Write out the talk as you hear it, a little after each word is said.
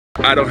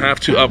I don't have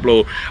to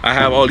upload. I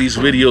have all these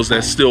videos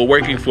that's still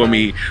working for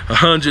me,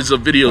 hundreds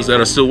of videos that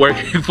are still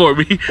working for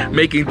me,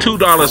 making $2,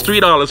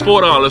 $3,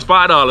 $4,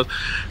 $5,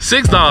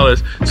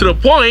 $6, to the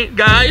point,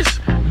 guys,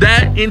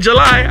 that in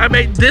July I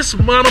made this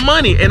amount of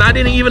money and I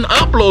didn't even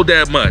upload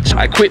that much.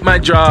 I quit my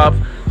job,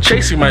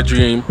 chasing my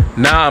dream.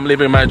 Now I'm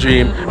living my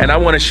dream, and I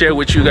want to share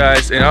with you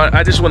guys, and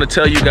I just want to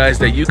tell you guys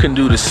that you can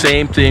do the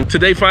same thing.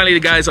 Today, finally,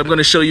 guys, I'm going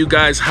to show you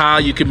guys how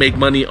you can make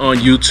money on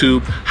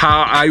YouTube,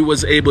 how I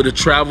was able to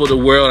travel the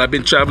world. I've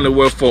been traveling the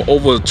world for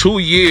over 2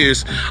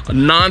 years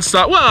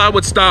non-stop. Well, I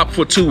would stop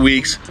for 2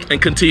 weeks and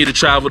continue to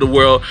travel the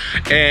world,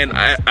 and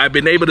I've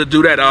been able to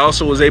do that. I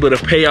also was able to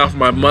pay off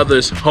my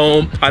mother's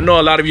home. I know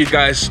a lot of you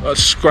guys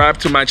subscribe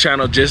to my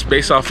channel just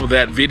based off of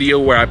that video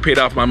where I paid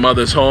off my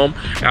mother's home.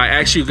 I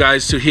asked you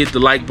guys to hit the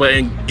like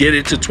button, get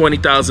it to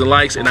 20,000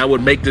 likes, and I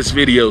would make this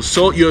video.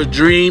 So your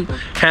dream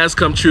has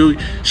come true.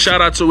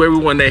 Shout out to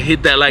everyone that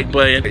hit that like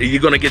button.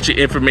 You're gonna get your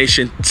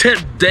information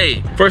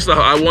today. First of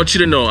all, I want you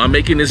to know I'm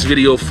making this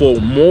video for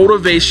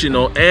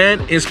motivational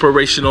and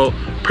inspirational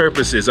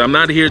purposes. I'm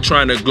not here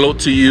trying to gloat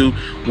to you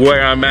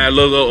where I'm at,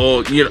 logo,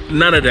 or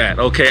none of that.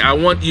 Okay, I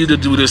want you to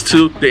do this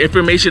too. The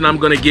information I'm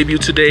gonna give you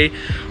today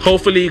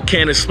hopefully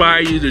can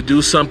inspire you to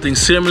do something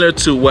similar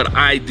to what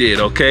I did.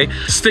 Okay,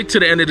 stick to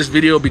the end of this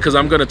video because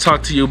I'm gonna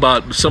talk to you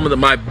about some of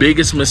my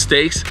biggest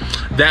mistakes.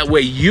 That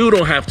way you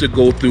don't have to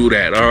go through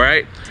that. All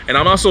right, and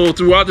I'm also,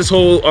 throughout this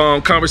whole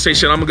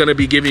conversation, I'm gonna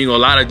be giving you a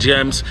lot of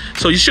gems,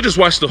 so you should just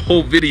watch the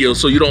whole video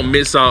so you don't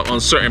miss out on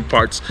certain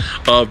parts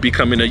of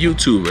becoming a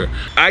YouTuber.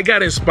 I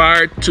got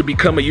inspired to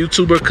become a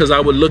YouTuber because I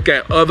would look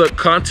at other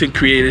content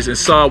creators and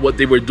saw what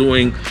they were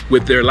doing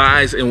with their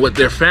lives and with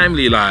their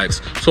family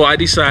lives. So I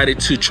decided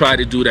to try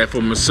to do that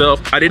for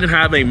myself. I didn't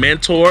have a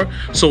mentor,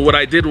 so what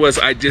I did was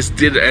I just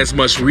did as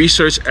much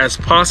research as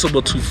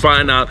possible to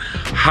find out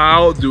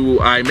how do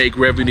I make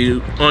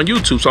revenue on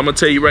YouTube. So I'm gonna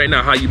tell you right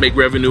now how you make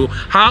revenue.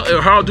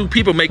 How do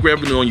people make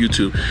revenue on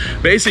YouTube?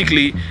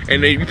 Basically,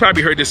 and you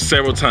probably heard this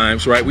several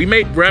times, right? We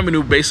make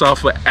revenue based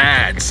off of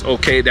ads,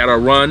 okay, that are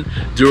run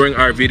during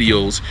our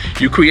videos.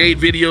 You create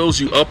videos,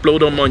 you upload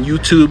them on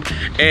YouTube,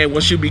 and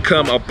once you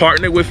become a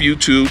partner with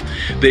YouTube,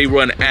 they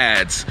run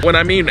ads. When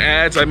I mean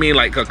ads, I mean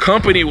like a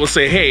company will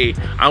say, hey,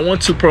 I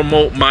want to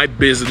promote my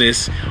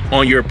business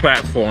on your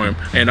platform,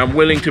 and I'm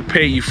willing to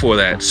pay you for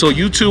that. So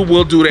YouTube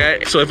will do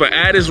that. So if an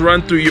ad is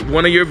run through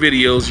one of your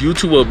videos,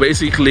 YouTube will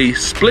basically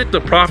split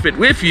the profit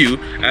with you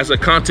as a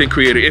content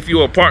creator. If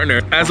you're a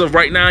partner, as of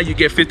right now, you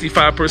get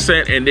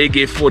 55% and they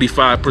get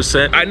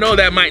 45%. I know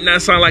that might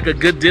not sound like a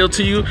good deal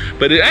to you,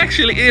 but it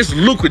actually is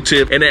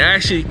lucrative, and it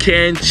actually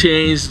can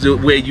change the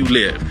way you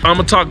live. I'm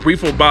gonna talk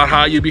briefly about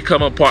how you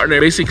become a partner.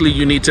 Basically,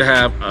 you need to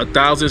have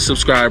 1,000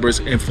 subscribers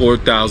and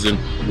 4,000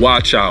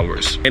 watch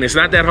hours. And it's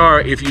not that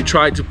hard if you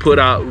try to put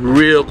out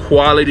real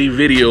quality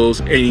videos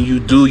and you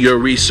do your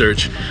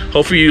research.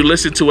 Hopefully you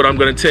listen to what I'm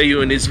gonna tell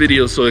you in this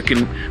video so it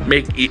can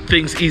make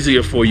things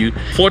easier for you.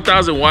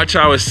 4,000 watch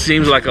hours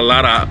seems like a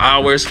lot of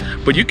hours,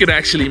 but you can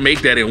actually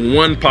make that in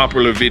one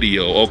popular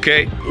video,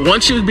 okay?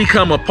 Once you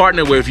become a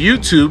partner with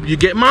YouTube, you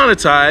get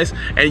monetized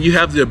and you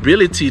have the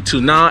ability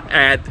to now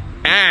add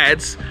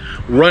ads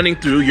running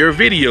through your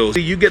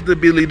videos. You get the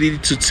ability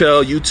to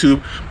tell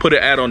YouTube, put an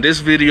ad on this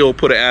video,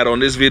 put an ad on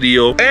this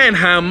video, and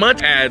how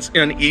much ads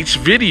in each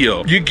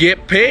video. You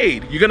get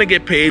paid. You're gonna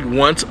get paid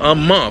once a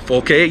month,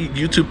 okay?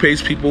 YouTube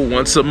pays people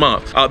once a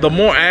month. The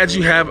more ads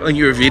you have on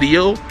your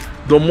video,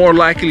 the more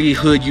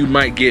likelihood you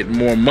might get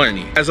more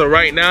money. As of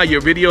right now,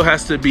 your video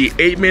has to be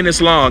 8 minutes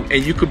long,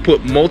 and you could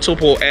put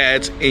multiple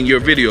ads in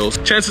your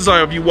videos. Chances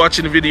are, if you're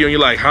watching the video and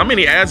you're like, how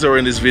many ads are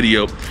in this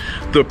video?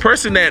 The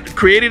person that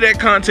created that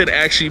content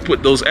actually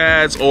put those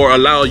ads or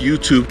allow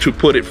YouTube to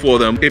put it for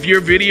them. If your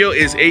video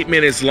is 8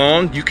 minutes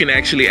long, you can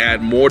actually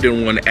add more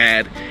than one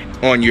ad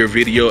on your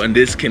video, and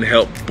this can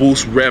help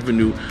boost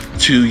revenue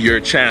to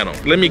your channel.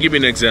 Let me give you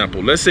an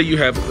example. Let's say you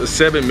have a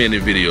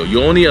 7-minute video.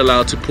 You're only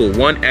allowed to put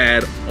one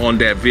ad on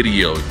that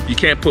video. You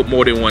can't put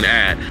more than one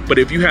ad. But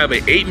if you have an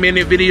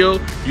 8-minute video,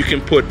 you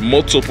can put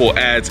multiple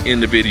ads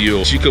in the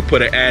video. So you could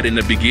put an ad in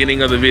the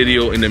beginning of the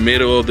video, in the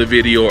middle of the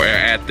video, or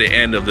at the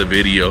end of the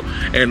video.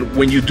 And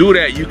when you do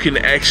that, you can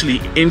actually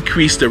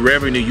increase the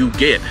revenue you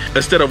get.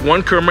 Instead of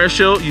one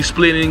commercial, you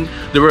splitting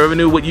the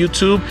revenue with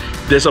YouTube,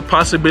 there's a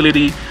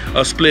possibility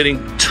of splitting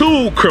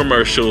 2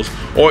 commercials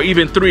or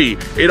even 3.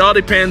 It all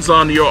depends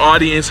on your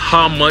audience,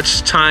 how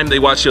much time they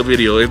watch your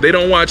video. If they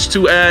don't watch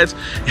 2 ads,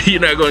 you're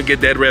not gonna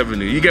get that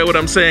revenue. You get what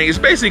I'm saying? It's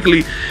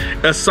basically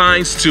a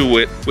science to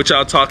it, which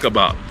I'll talk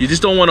about. You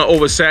just don't wanna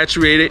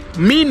oversaturate it.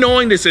 Me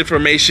knowing this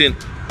information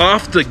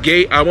off the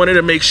gate, I wanted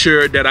to make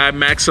sure that I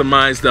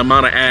maximized the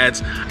amount of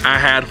ads I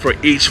had for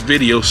each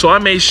video. So I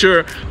made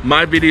sure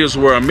my videos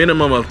were a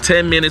minimum of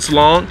 10 minutes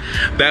long.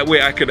 That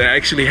way I could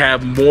actually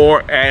have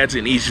more ads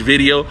in each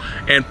video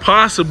and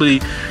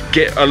possibly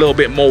get a little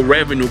bit more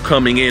revenue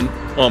coming in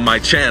on my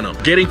channel.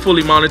 Getting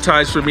fully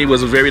monetized for me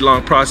was a very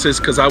long process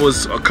because I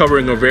was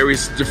covering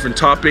various different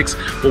topics,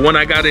 but when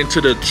I got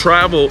into the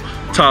travel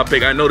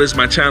topic, I noticed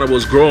my channel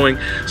was growing,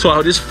 so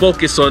I'll just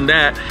focus on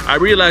that. I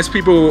realized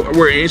people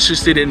were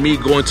interested in me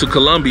going to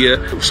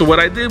Colombia, so what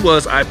I did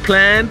was I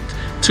planned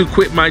to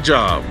quit my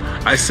job.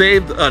 I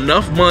saved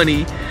enough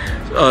money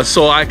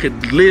so I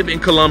could live in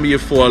Colombia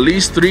for at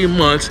least 3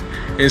 months,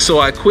 and so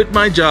I quit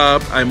my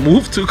job, I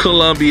moved to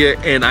Colombia,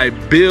 and I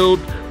built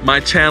my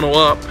channel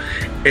up,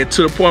 and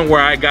to the point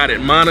where I got it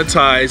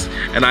monetized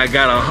and I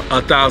got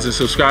 1,000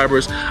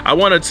 subscribers. I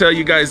want to tell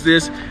you guys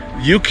this: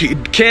 you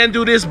can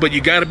do this, but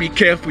you got to be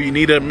careful. You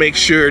need to make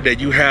sure that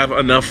you have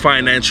enough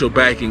financial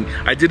backing.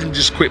 I didn't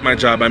just quit my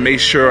job, I made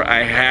sure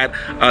I had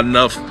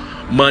enough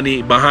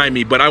money behind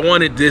me, but I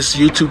wanted this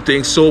YouTube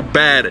thing so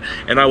bad,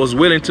 and I was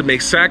willing to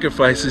make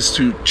sacrifices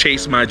to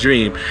chase my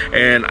dream,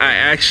 and I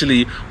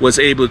actually was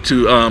able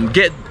to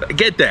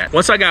get that.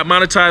 Once I got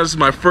monetized,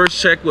 my first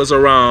check was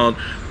around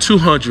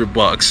 200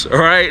 bucks. All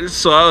right,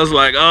 so I was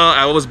like, oh,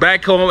 I was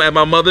back home at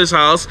my mother's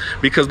house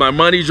because my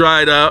money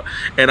dried up,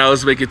 and I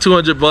was making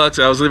 200 bucks.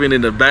 I was living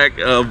in the back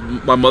of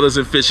my mother's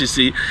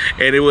efficiency,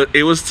 and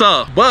it was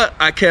tough, but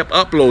I kept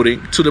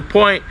uploading to the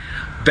point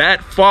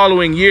that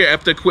following year,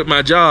 after I quit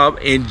my job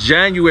in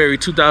January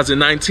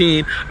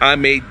 2019, I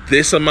made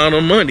this amount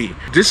of money.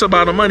 This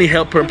amount of money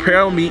helped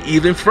propel me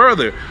even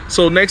further.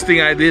 So next thing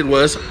I did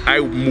was I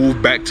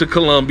moved back to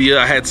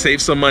Colombia. I had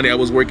saved some money. I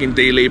was working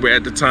day labor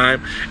at the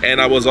time, and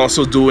I was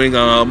also doing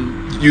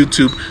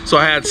YouTube. So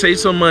I had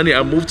saved some money.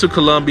 I moved to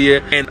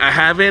Colombia, and I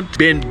haven't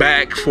been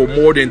back for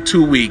more than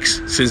 2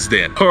 weeks since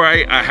then. All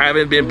right, I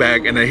haven't been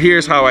back, and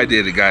here's how I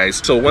did it,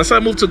 guys. So once I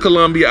moved to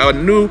Colombia, I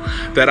knew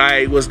that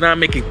I was not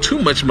making too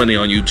much money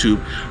on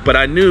YouTube, but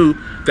I knew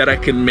that I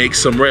can make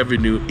some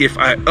revenue if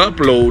I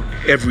upload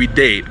every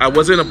day. I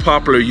wasn't a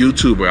popular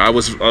YouTuber. I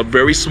was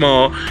very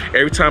small.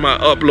 Every time I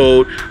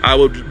upload, I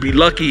would be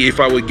lucky if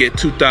I would get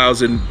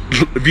 2,000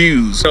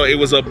 views. So it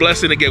was a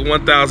blessing to get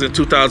 1,000,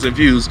 2,000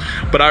 views.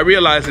 But I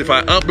realized if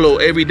I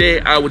upload every day,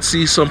 I would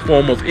see some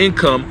form of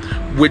income,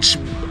 which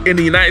in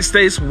the United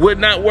States would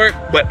not work,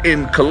 but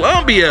in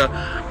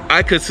Colombia,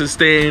 I could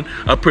sustain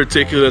a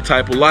particular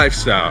type of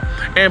lifestyle.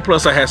 And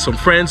plus I had some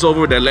friends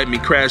over that let me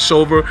crash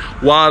over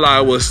while I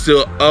was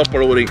still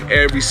uploading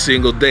every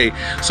single day.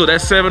 So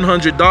that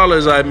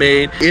 $700 I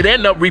made, it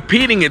ended up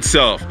repeating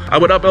itself. I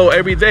would upload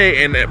every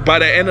day, and by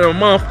the end of the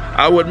month,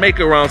 I would make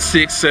around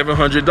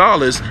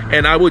 $600-700,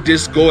 and I would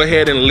just go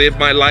ahead and live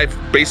my life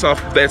based off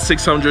that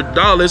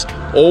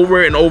 $600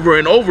 over and over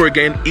and over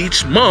again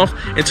each month.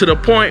 And to the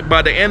point,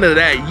 by the end of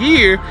that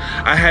year,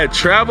 I had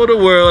traveled the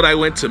world. I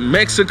went to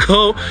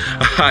Mexico,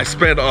 I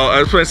spent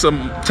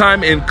some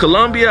time in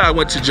Colombia, I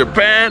went to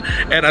Japan,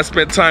 and I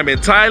spent time in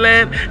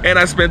Thailand, and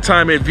I spent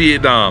time in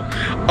Vietnam.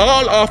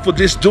 All off of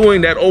just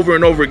doing that over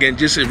and over again,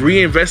 just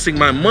reinvesting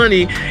my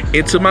money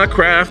into my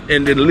craft,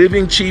 and then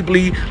living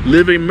cheaply,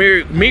 living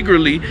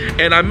meagerly,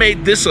 and I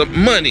made this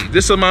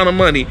amount of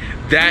money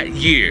that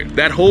year.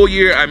 That whole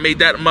year, I made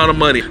that amount of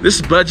money.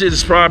 This budget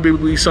is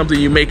probably something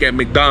you make at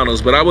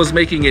McDonald's, but I was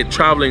making it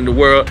traveling the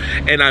world,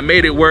 and I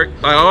made it work.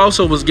 I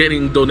also was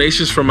getting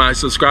donations from my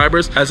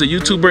subscribers. As a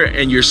YouTuber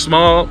and you're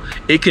small,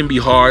 it can be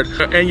hard,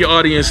 and your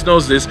audience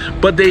knows this,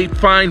 but they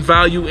find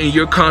value in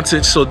your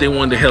content, so they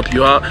want to help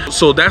you out.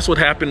 So that's what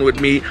happened with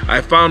me.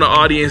 I found an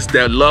audience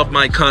that loved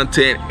my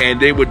content, and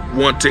they would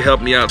want to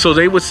help me out. So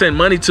they would send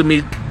money to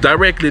me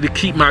directly to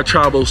keep my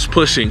travels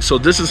pushing. So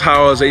this is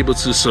how I was able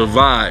to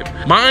survive.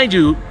 Mind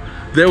you,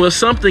 there was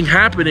something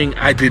happening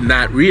I did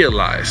not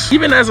realize.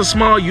 Even as a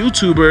small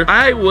YouTuber,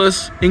 I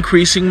was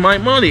increasing my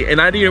money,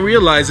 and I didn't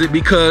realize it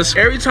because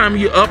every time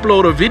you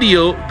upload a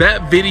video,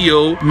 that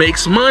video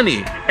makes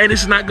money, and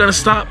it's not gonna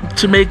stop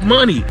to make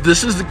money.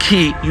 This is the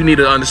key you need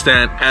to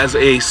understand as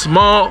a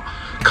small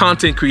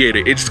content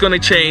creator. It's gonna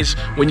change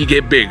when you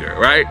get bigger,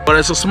 right? But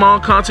as a small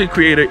content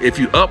creator, if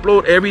you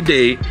upload every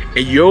day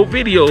and your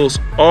videos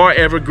are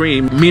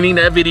evergreen, meaning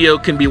that video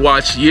can be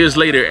watched years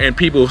later and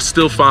people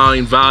still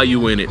find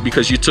value in it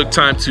because you took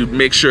time to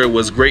make sure it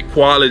was great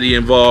quality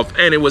involved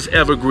and it was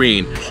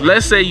evergreen.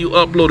 Let's say you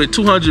uploaded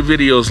 200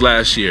 videos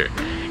last year.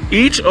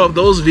 Each of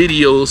those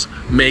videos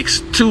makes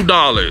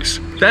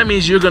 $2. That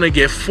means you're gonna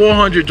get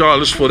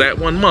 $400 for that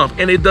 1 month,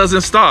 and it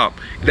doesn't stop.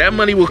 That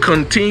money will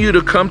continue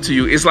to come to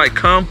you. It's like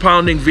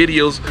compounding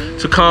videos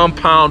to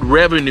compound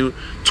revenue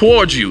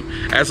towards you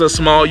as a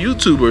small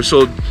YouTuber.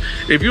 So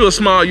if you're a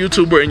small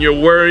YouTuber and you're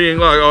worrying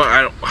like,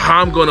 oh,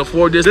 how I'm gonna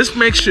afford this, just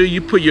make sure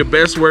you put your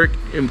best work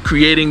in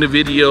creating the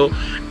video.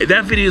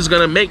 That video is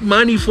gonna make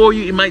money for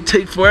you. It might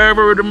take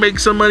forever to make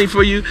some money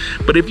for you,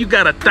 but if you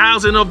got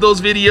 1,000 of those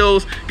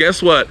videos,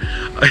 guess what?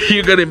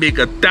 You're gonna make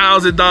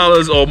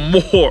 $1,000 or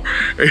more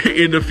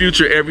in the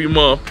future every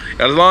month,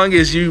 as long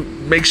as you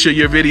make sure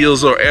your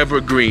videos are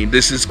evergreen.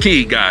 This is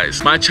key,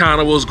 guys. My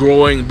channel was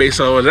growing based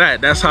on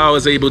that. That's how I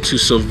was able to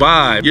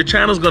survive. Your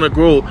channel's gonna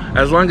grow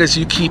as long as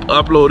you keep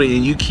uploading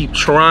and you keep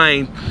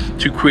trying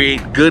to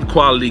create good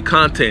quality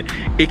content.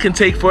 It can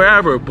take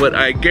forever, but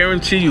I guarantee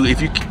guarantee you,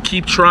 if you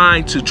keep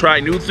trying to try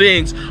new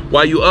things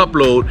while you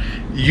upload,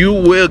 you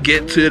will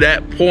get to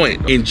that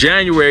point. In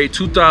January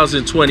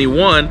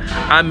 2021,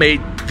 I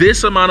made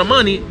this amount of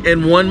money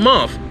in 1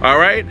 month. All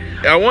right,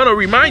 I want to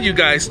remind you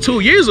guys,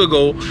 2 years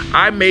ago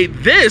I made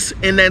this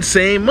in that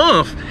same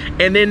month,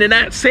 and then in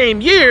that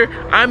same year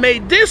I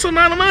made this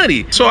amount of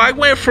money. So I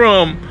went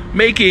from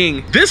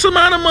making this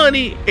amount of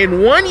money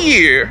in 1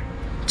 year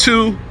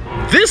to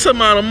this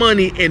amount of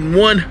money in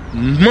 1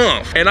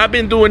 month. And I've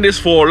been doing this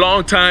for a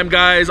long time,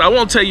 guys. I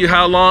won't tell you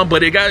how long,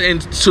 but it got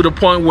into the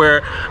point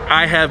where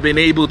I have been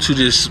able to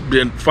just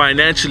been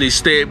financially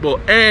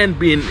stable and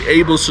being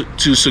able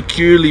to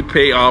securely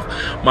pay off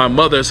my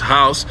mother's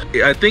house.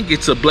 I think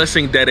it's a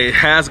blessing that it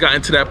has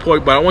gotten to that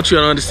point, but I want you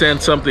to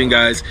understand something,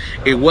 guys.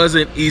 It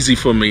wasn't easy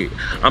for me.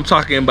 I'm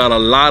talking about a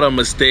lot of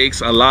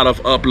mistakes, a lot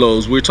of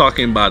uploads. We're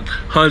talking about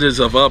hundreds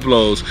of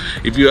uploads.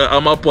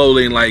 I'm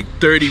uploading like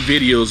 30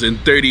 videos in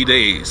 30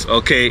 days,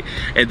 okay?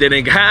 And then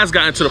it has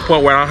gotten to the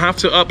point where I have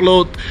to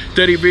upload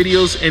 30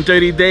 videos in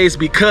 30 days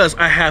because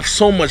I have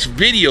so much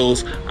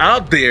videos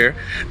out there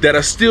that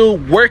are still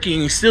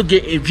working, still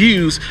getting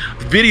views.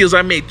 Videos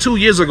I made 2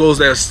 years ago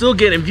that are still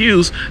getting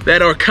views,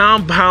 that are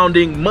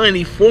compounding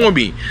money for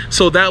me.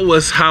 So that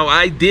was how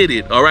I did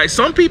it. All right,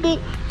 some people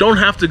don't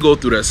have to go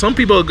through that. Some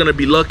people are gonna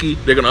be lucky,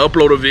 they're gonna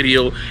upload a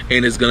video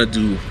and it's gonna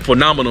do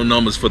phenomenal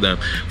numbers for them.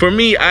 For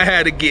me, I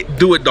had to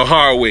do it the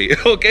hard way.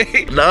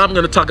 Okay, now I'm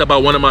gonna talk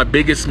about one of my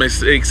biggest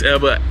mistakes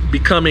ever,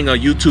 becoming a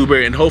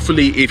YouTuber. And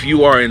hopefully, if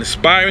you are an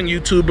aspiring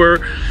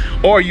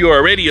YouTuber or you're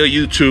already a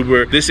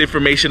YouTuber, this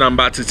information I'm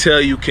about to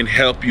tell you can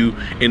help you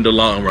in the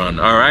long run.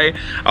 All right,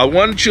 I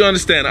want you to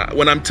understand,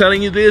 when I'm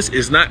telling you this,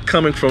 it's not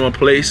coming from a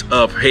place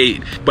of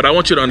hate, but I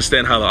want you to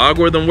understand how the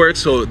algorithm works,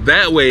 so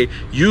that way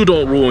you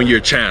don't ruin your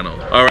channel.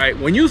 All right,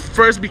 when you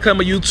first become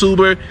a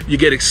YouTuber, you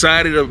get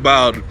excited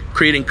about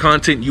creating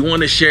content. You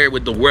want to share it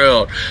with the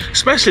world,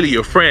 especially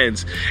your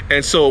friends.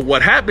 And so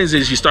what happens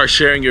is you start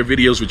sharing your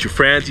videos with your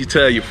friends, you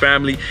tell your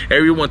family,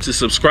 everyone to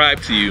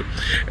subscribe to you,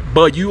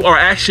 but you are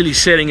actually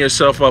setting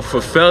yourself up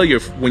for failure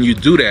when you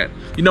do that.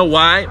 You know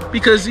why?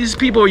 Because these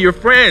people are your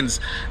friends.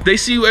 They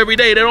see you every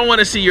day. They don't want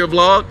to see your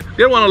vlog.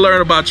 They don't want to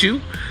learn about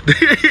you.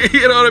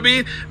 You know what I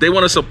mean? They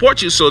want to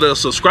support you, so they'll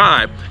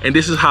subscribe. And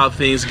this is how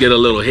things get a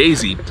little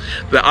hazy.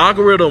 The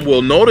algorithm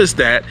will notice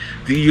that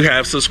you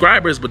have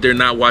subscribers, but they're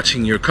not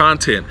watching your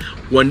content.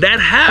 When that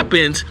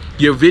happens,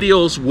 your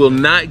videos will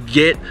not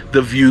get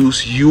the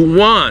views you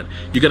want.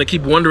 You're gonna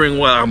keep wondering,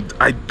 well,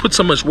 I put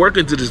so much work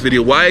into this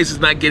video, why is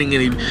it not getting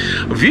any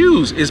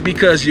views? It's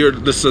because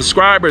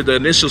the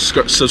initial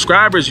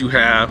subscribers you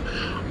have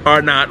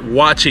are not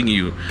watching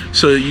you.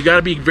 So you got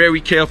to be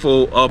very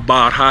careful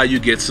about how you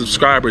get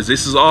subscribers.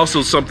 This is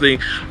also something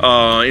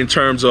in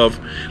terms of,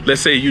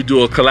 let's say you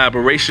do a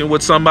collaboration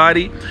with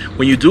somebody.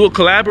 When you do a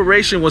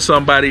collaboration with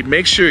somebody,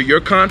 make sure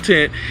your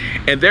content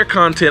and their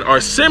content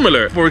are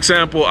similar. For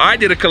example, I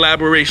did a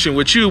collaboration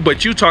with you,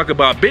 but you talk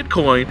about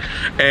Bitcoin,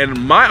 and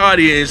my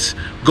audience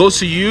goes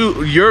to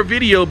your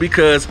video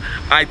because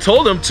I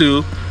told them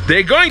to.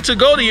 They're going to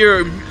go to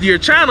your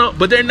channel,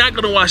 but they're not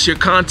going to watch your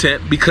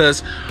content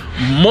because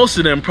most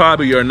of them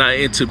probably are not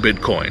into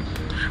Bitcoin.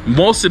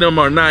 Most of them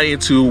are not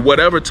into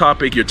whatever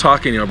topic you're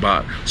talking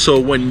about. So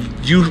when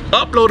you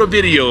upload a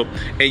video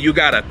and you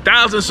got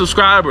 1,000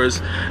 subscribers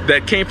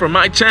that came from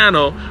my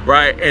channel,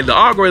 right, and the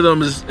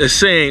algorithm is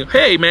saying,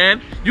 hey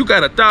man, you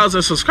got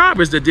 1,000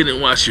 subscribers that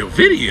didn't watch your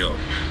video,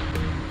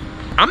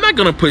 I'm not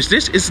gonna push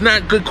this. It's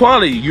not good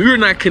quality. You're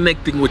not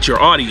connecting with your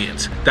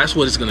audience. That's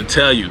what it's gonna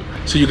tell you.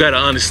 So you gotta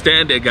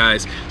understand that,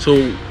 guys.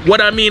 So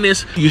what I mean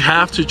is, you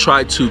have to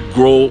try to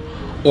grow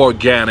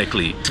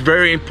organically. It's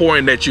very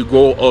important that you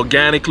grow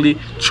organically.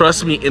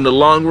 Trust me, in the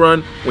long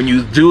run, when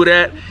you do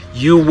that,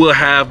 you will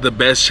have the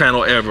best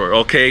channel ever,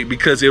 okay?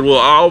 Because it will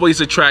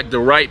always attract the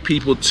right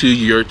people to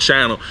your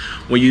channel.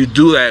 When you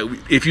do that,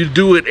 if you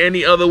do it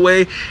any other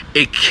way,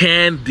 it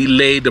can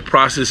delay the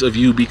process of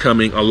you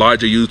becoming a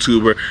larger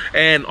YouTuber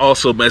and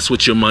also mess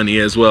with your money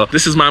as well.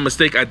 This is my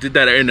mistake. I did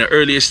that in the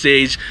earlier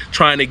stage,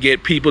 trying to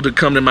get people to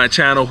come to my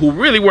channel who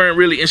really weren't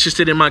really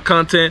interested in my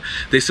content.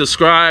 They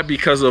subscribe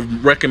because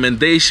of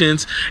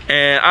recommendations,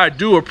 and I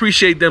do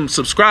appreciate them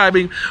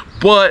subscribing,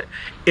 but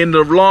in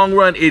the long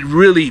run, it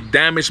really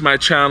damaged my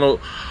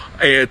channel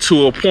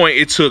to a point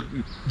it took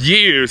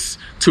years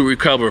to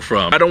recover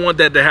from. I don't want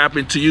that to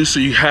happen to you,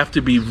 so you have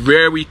to be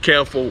very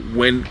careful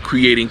when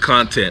creating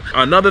content.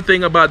 Another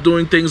thing about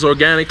doing things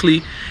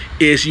organically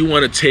is you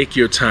want to take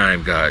your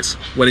time, guys.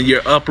 When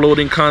you're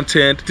uploading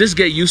content, just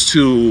get used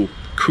to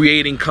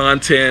creating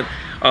content,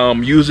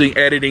 using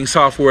editing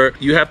software.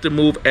 You have to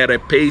move at a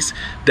pace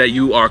that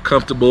you are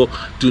comfortable.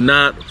 Do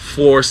not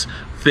force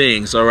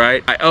things. All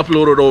right, I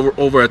uploaded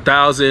over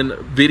 1,000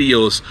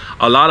 videos.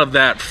 A lot of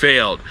that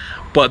failed.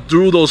 But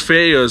through those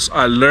failures,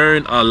 I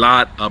learned a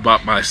lot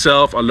about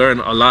myself. I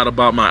learned a lot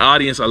about my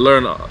audience. I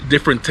learned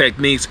different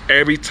techniques.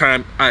 Every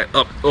time I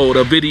upload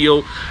a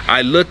video,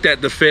 I looked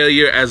at the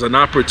failure as an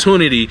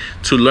opportunity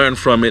to learn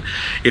from it.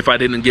 If I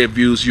didn't get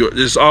views,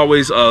 there's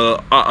always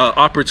a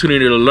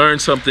opportunity to learn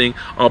something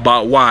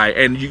about why.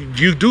 And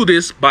you do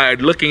this by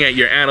looking at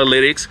your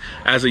analytics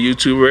as a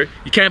YouTuber.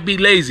 You can't be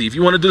lazy. If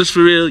you want to do this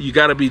for real, you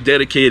got to be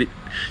dedicated.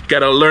 You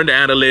gotta learn the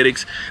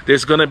analytics.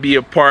 There's gonna be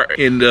a part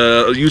in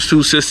the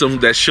YouTube system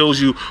that shows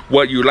you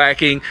what you're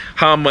lacking,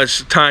 how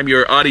much time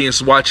your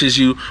audience watches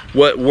you,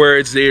 what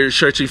words they're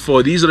searching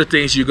for. These are the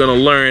things you're gonna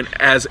learn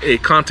as a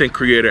content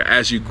creator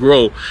as you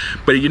grow.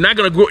 But you're not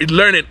gonna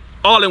learn it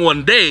all in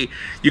one day.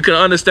 You can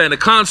understand the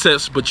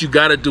concepts, but you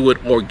gotta do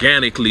it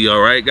organically.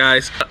 All right,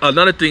 guys.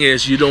 Another thing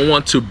is you don't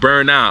want to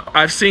burn out.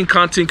 I've seen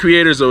content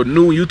creators or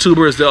new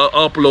YouTubers, they'll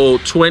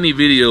upload 20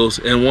 videos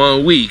in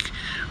 1 week,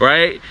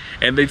 right?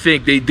 And they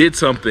think they did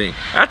something.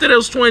 After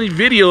those 20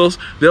 videos,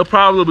 they'll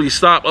probably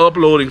stop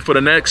uploading for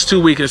the next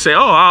 2 weeks and say, oh,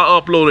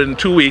 I'll upload it in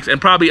 2 weeks,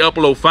 and probably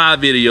upload 5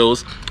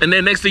 videos. And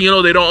then next thing you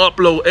know, they don't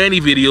upload any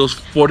videos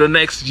for the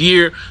next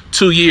year,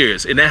 2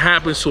 years. And that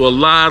happens to a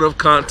lot of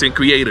content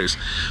creators.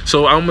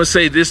 So I'm gonna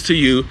say this to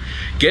you: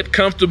 get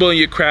comfortable in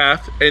your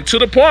craft, and to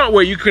the point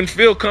where you can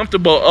feel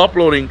comfortable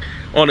uploading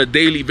on a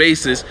daily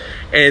basis.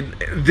 And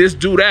just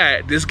do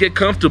that. Just get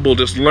comfortable.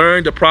 Just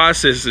learn the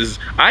processes.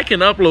 I can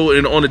upload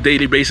it on a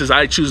daily basis.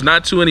 I choose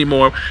not to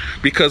anymore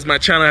because my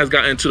channel has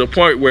gotten to the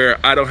point where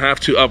I don't have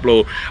to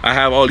upload. I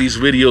have all these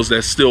videos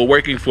that's still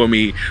working for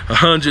me,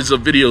 hundreds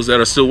of videos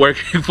that are still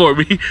working for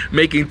me,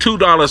 making $2,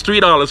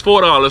 $3,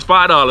 $4,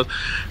 $5,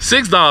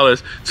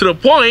 $6, to the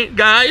point,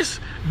 guys,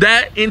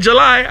 that in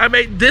July I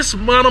made this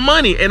amount of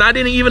money and I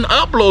didn't even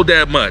upload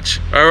that much.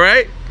 All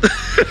right.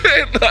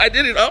 I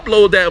didn't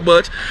upload that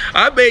much.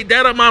 I made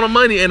that amount of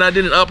money and I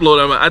didn't upload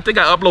them. I think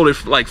I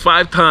uploaded like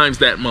 5 times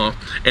that month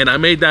and I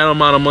made that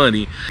amount of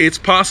money. It's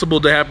possible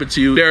to happen to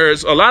you.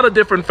 There's a lot of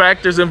different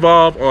factors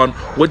involved on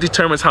what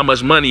determines how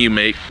much money you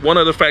make. One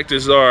of the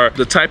factors are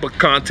the type of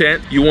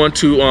content you want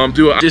to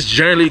do. Just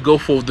generally go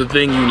for the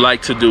thing you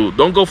like to do.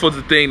 Don't go for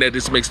the thing that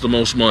just makes the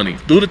most money.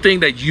 Do the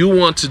thing that you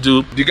want to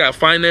do. You got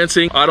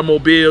financing,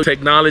 automobile,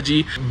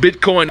 technology,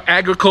 Bitcoin,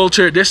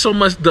 agriculture. There's so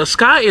much. The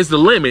sky is the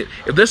limit.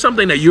 If there's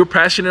something that you're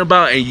passionate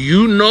about and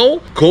you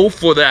know, go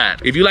for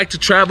that. If you like to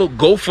travel,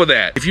 go for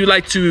that. If you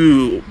like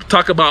to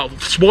talk about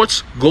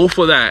sports, go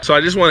for that. So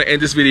I just want to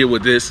end this video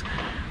with this.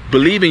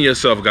 Believe in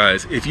yourself,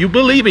 guys. If you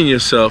believe in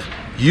yourself,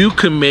 you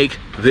can make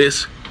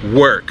this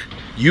work.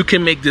 You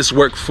can make this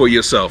work for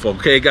yourself,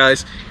 okay,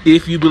 guys?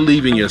 If you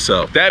believe in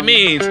yourself. That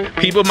means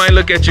people might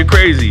look at you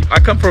crazy. I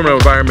come from an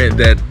environment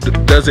that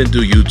doesn't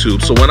do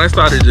YouTube. So when I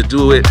started to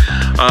do it,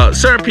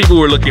 certain people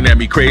were looking at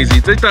me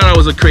crazy. They thought I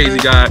was a crazy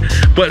guy.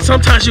 But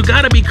sometimes you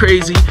gotta be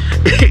crazy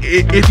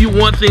if you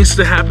want things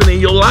to happen in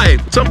your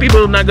life. Some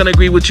people are not gonna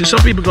agree with you.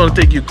 Some people are gonna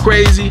think you're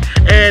crazy.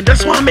 And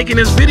that's why I'm making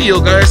this video,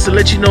 guys, to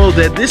let you know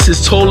that this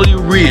is totally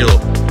real.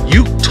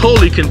 You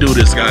totally can do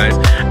this, guys,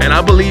 and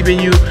I believe in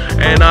you.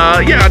 And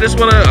yeah, I just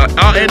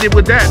I'll end it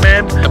with that,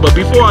 man. But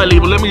before I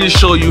leave, let me just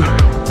show you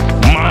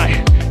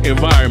my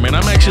environment.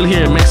 I'm actually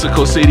here in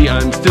Mexico City.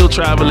 I'm still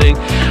traveling.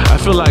 I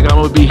feel like I'm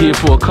gonna be here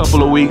for a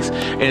couple of weeks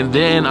and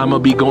then I'm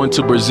gonna be going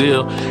to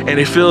Brazil, and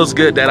it feels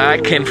good that I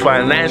can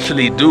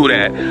financially do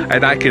that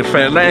and I can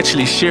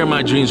financially share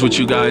my dreams with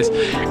you guys.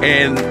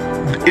 And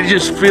it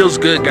just feels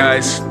good,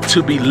 guys,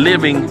 to be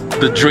living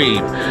the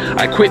dream.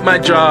 I quit my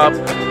job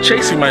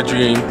chasing my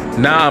dream.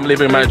 Now I'm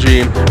living my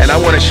dream, and I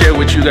want to share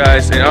with you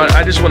guys, and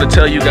I just want to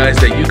tell you guys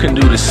that you can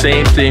do the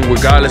same thing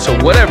regardless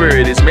of whatever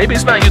it is. Maybe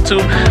it's not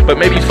YouTube, but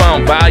maybe you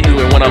found value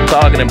in what I'm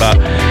talking about.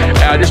 And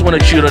I just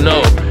wanted you to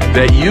know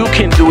that you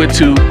can do it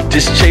too.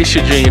 Just chase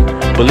your dream,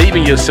 believe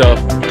in yourself,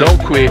 don't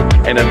quit,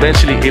 and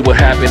eventually it will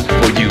happen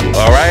for you.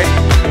 All right.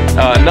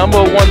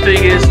 Number one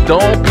thing is,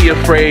 don't be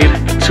afraid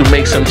to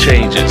make some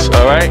changes.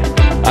 All right.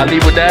 I'll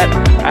leave with that.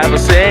 I have a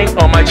saying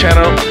on my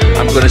channel.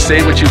 I'm gonna say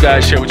it with you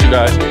guys, share with you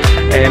guys,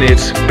 and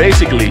it's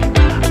basically,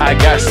 I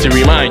got to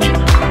remind you.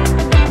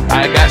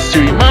 I got to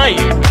remind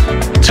you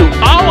to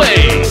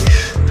always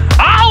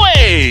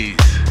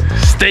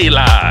stay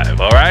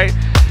live. All right.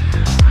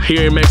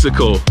 Here in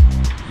Mexico,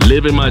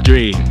 living my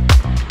dream.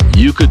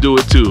 You could do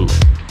it too.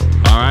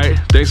 All right.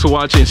 Thanks for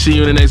watching. See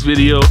you in the next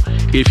video.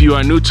 If you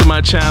are new to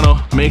my channel,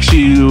 make sure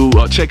you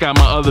check out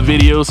my other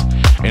videos,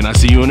 and I'll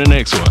see you in the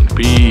next one.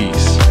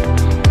 Peace.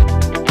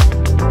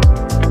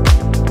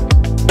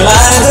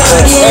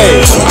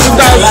 Hey,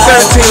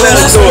 2017, let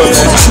us do it,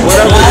 man.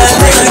 Whatever this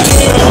brings.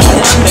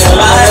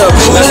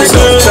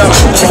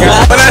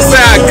 When I say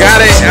I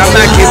got it, I'm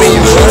not giving you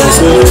money.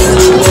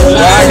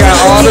 But I got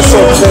all the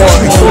support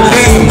you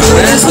need,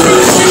 man.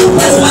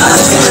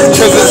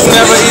 Because it's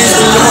never easy.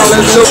 Come on,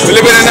 let's do it.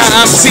 Believe it or not,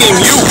 I'm Team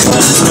You.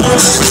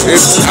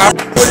 If I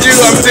with you,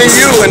 I'm Team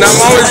You, and I'm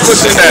always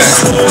pushing that.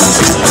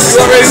 You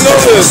already know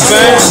this,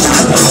 man.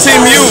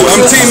 Team You,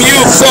 I'm Team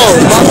You. So,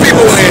 my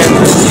people in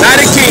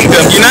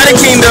United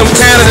Kingdom,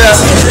 Canada,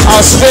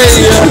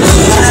 Australia,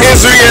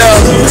 Israel,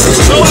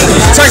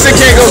 Turks and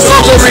Caicos,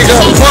 Puerto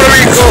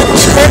Rico,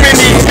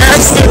 Germany,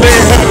 Amsterdam.